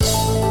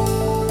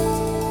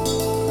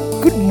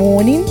Good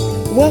morning.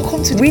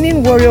 Welcome to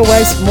Winning Warrior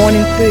Wives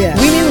Morning Prayer.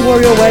 Winning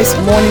Warrior Wives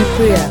Morning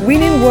Prayer.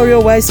 Winning Warrior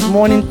Wives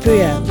Morning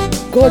Prayer.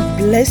 God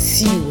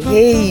bless you.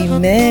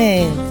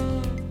 Amen.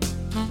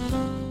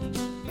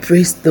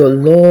 Praise the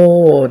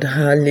Lord.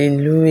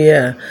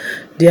 Hallelujah.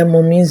 Dear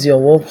mommies, you're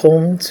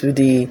welcome to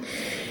the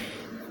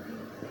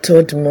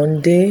third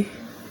Monday,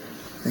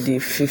 the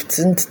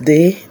 15th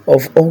day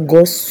of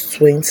August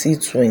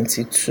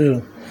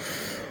 2022.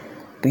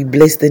 We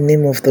bless the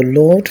name of the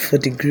Lord for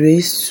the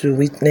grace to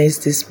witness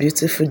this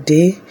beautiful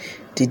day,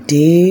 the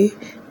day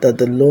that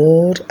the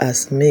Lord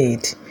has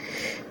made,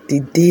 the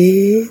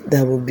day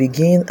that will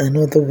begin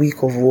another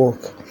week of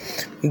work.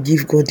 We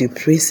give God the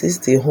praises,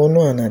 the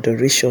honor and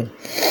adoration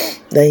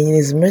that in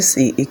His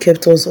mercy He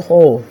kept us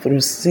all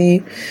through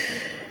see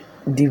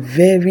the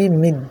very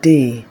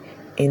midday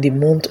in the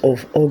month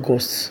of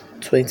August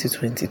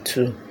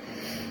 2022.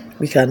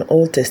 We can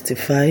all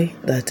testify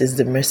that it's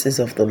the mercies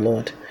of the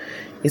Lord.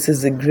 It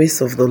is the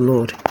grace of the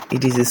Lord.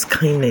 It is His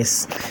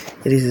kindness.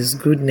 It is His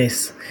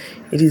goodness.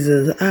 It is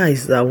His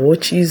eyes that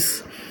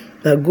watches,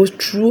 that goes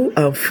through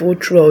and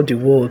throughout the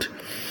world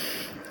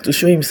to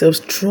show Himself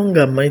strong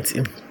and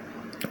mighty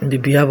on the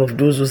behalf of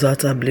those whose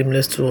hearts are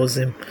blameless towards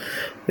Him.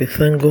 We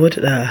thank God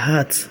that our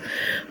hearts,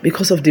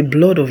 because of the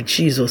blood of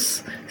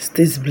Jesus,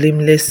 stays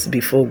blameless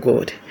before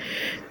God.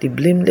 The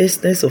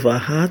blamelessness of our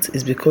heart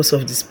is because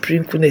of the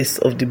sprinkleness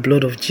of the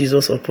blood of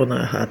Jesus upon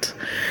our heart.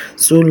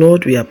 So,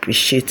 Lord, we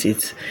appreciate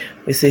it.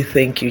 We say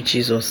thank you,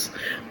 Jesus.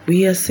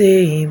 We are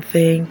saying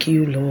thank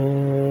you,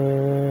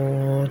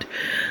 Lord.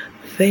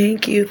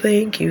 Thank you,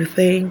 thank you,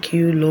 thank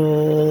you,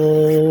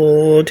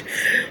 Lord.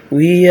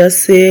 We are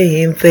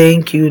saying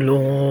thank you,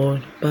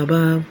 Lord.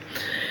 Baba.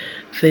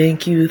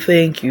 Thank you,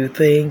 thank you,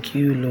 thank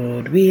you,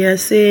 Lord. We are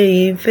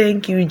saying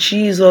thank you,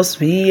 Jesus.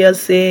 We are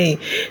saying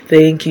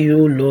thank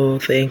you,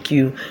 Lord. Thank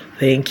you,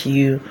 thank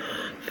you.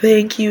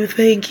 Thank you,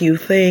 thank you,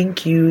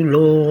 thank you,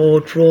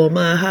 Lord, from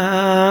our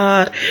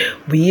heart.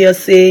 We are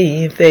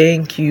saying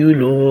thank you,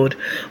 Lord.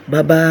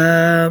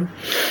 Baba.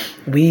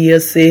 We are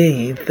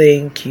saying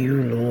thank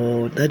you,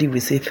 Lord. Daddy, we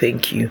say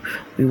thank you.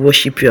 We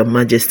worship your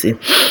majesty.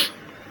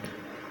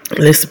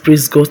 Let's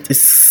praise God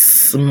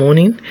this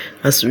morning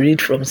as we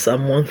read from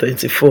Psalm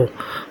 124.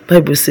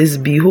 Bible says,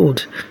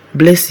 Behold,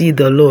 bless ye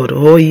the Lord,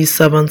 all ye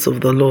servants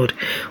of the Lord,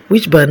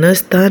 which by night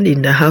stand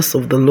in the house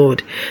of the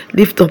Lord.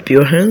 Lift up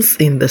your hands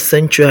in the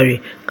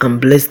sanctuary and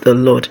bless the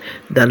Lord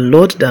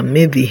that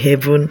made the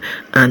heaven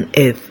and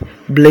earth.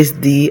 Bless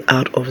thee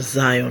out of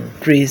Zion.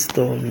 Praise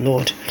the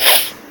Lord.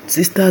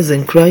 Sisters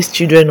in Christ,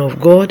 children of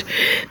God,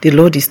 the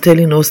Lord is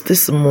telling us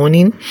this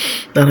morning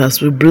that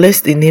as we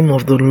bless the name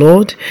of the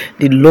Lord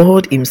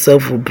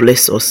Himself will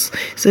bless us.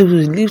 So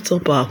we lift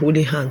up our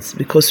holy hands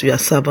because we are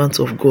servants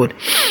of God.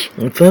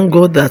 And thank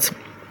God that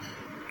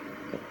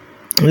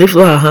lift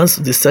our hands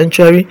to the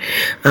sanctuary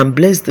and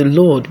bless the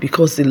Lord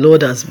because the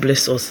Lord has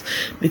blessed us,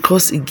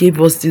 because He gave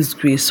us this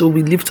grace. So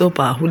we lift up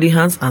our holy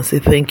hands and say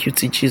thank you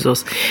to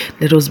Jesus.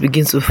 Let us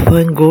begin to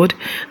thank God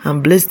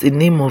and bless the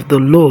name of the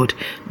Lord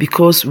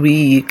because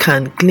we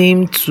can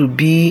claim to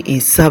be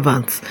His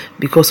servants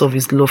because of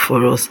His love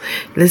for us.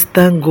 Let's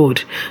thank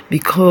God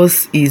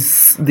because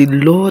it's the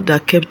Lord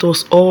that kept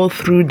us all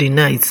through the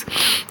night.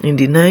 In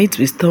the night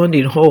we stand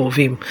in awe of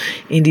Him.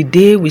 In the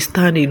day we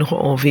stand in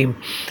awe of Him.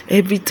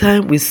 Every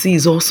time we see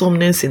His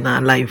awesomeness in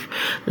our life,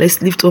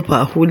 let's lift up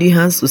our holy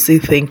hands to say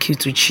thank you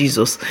to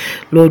Jesus.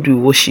 Lord, we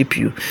worship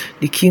you.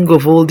 The King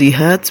of all the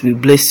earth, we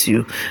bless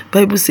you.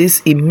 Bible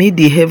says He made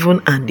the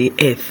heaven and the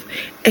earth.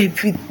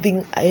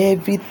 Everything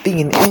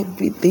in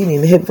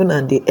heaven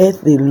and the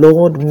earth the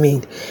Lord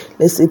made.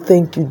 Let's say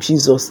thank you,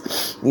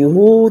 Jesus. The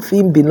whole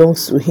thing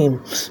belongs to Him.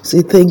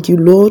 Say thank you,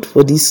 Lord,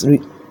 for this.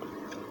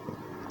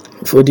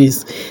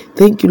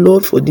 Thank you,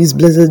 Lord, for this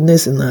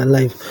blessedness in our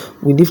life.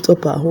 We lift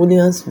up our holy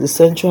hands to the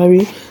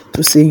sanctuary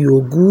to say you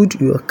are good,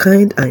 you are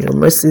kind, and your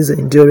mercies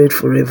endure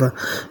forever.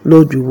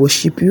 Lord, we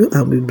worship you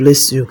and we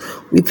bless you.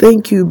 We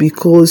thank you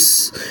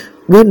because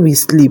when we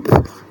sleep,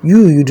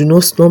 you do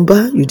not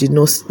slumber, you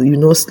not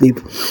sleep.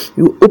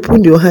 You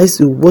opened your eyes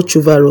to watch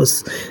over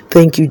us.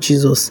 Thank you,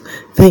 Jesus.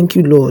 Thank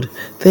you, Lord.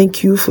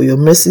 Thank you for your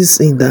mercies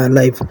in our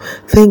life.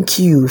 Thank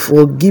you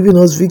for giving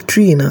us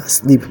victory in our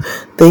sleep.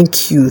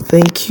 Thank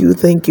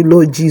you,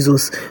 Lord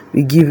Jesus.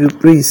 We give you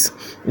praise.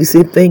 We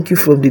say thank you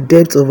from the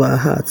depths of our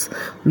hearts.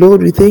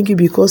 Lord, we thank you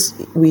because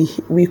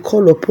we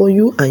call upon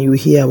you and you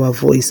hear our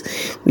voice.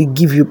 We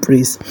give you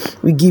praise.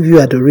 We give you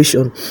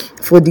adoration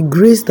for the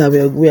grace that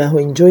we are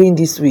enjoying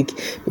this week,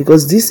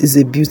 because this is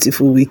a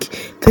beautiful week.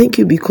 Thank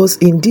you because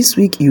in this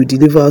week you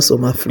deliver us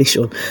from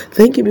affliction.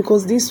 Thank you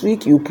because this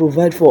week you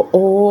provide for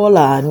all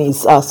our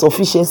needs. Our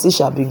sufficiency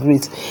shall be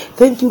great.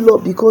 Thank you,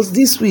 Lord, because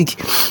this week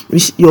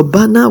your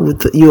banner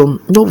your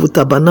love will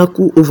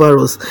tabernacle over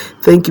us.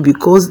 Thank you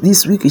because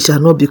this week we shall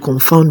not be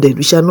confounded.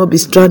 We shall not be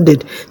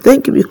stranded.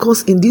 Thank you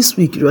because in this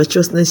week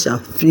righteousness shall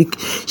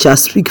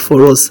speak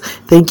for us.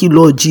 Thank you,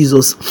 Lord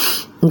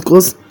Jesus,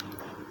 because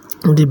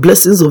and the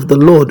blessings of the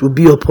Lord will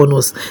be upon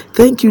us.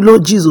 Thank you,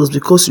 Lord Jesus,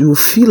 because you will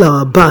fill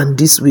our barn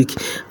this week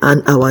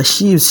and our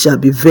sheaves shall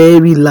be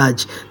very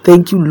large.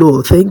 Thank you,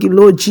 Lord. Thank you,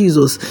 Lord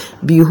Jesus.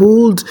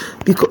 Behold,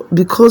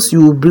 because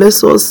you will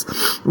bless us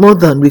more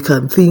than we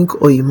can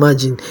think or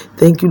imagine.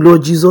 Thank you,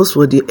 Lord Jesus,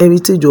 for the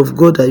heritage of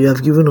God that you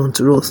have given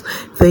unto us.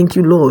 Thank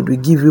you, Lord. We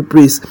give you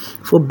praise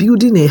for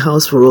building a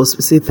house for us.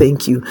 We say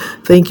thank you.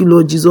 Thank you,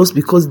 Lord Jesus,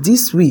 because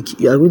this week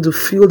you are going to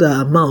fill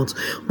our mouth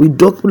with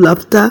double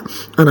laughter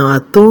and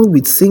our tongue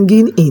with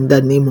singing in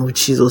the name of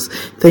Jesus.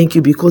 Thank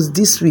you, because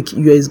this week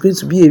is going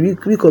to be a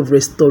week of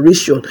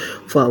restoration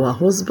for our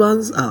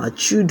husbands, our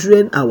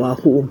children, our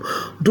home.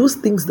 Those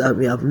things that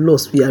we have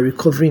lost, we are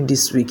recovering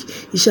this week.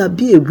 It shall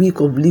be a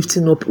week of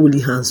lifting up holy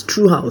hands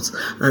throughout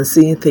and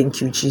saying thank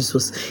you,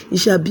 Jesus. It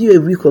shall be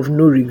a week of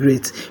no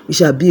regret. It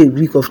shall be a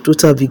week of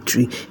total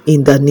victory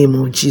in the name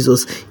of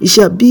Jesus. It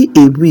shall be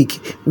a week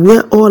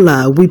where all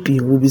our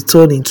weeping will be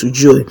turned into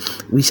joy.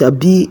 We shall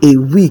be a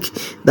week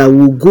that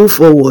will go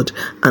forward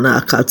and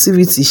our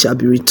captivity shall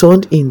be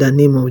returned in the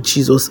name of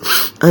Jesus.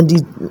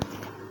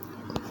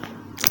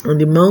 And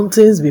the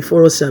mountains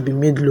before us shall be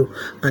made low,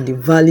 and the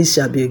valleys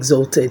shall be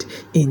exalted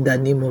in the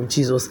name of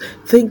Jesus.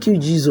 Thank you,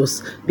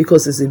 Jesus,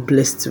 because it's a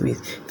blessed week.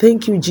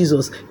 Thank you,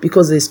 Jesus,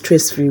 because it's a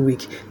stress-free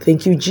week.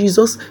 Thank you,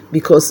 Jesus,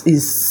 because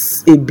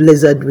it's a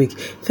blessed week.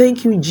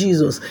 Thank you,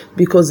 Jesus,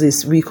 because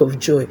it's a week of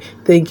joy.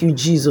 Thank you,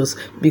 Jesus,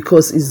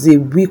 because it's a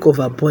week of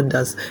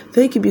abundance.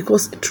 Thank you,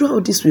 because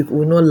throughout this week we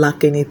will not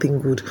lack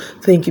anything good.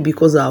 Thank you,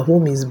 because our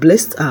home is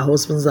blessed, our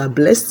husbands are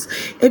blessed.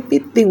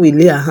 Everything we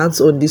lay our hands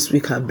on this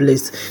week are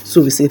blessed.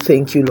 So we say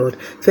thank you, Lord.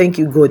 Thank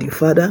you, God the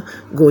Father,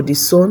 God the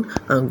Son,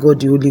 and God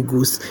the Holy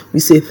Ghost. We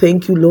say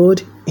thank you,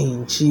 Lord,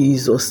 in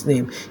Jesus'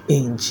 name.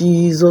 In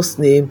Jesus'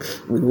 name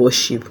we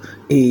worship.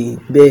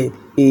 Amen.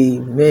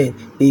 Amen.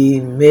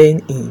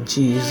 Amen. In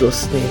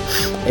Jesus' name.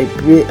 I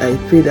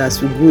pray that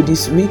as we go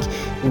this week,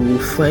 we will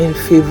find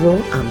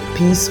favor and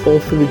peace all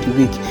through the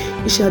week.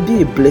 It shall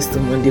be a blessed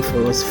Monday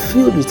for us,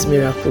 filled with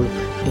miracle.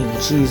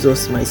 In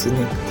Jesus' mighty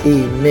name.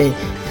 Amen.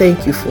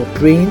 Thank you for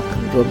praying,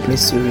 and God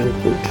bless you real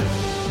good.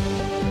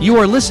 You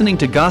are listening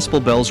to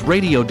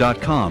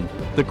GospelBellsRadio.com,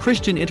 the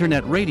Christian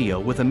internet radio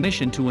with a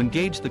mission to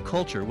engage the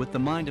culture with the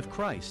mind of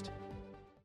Christ.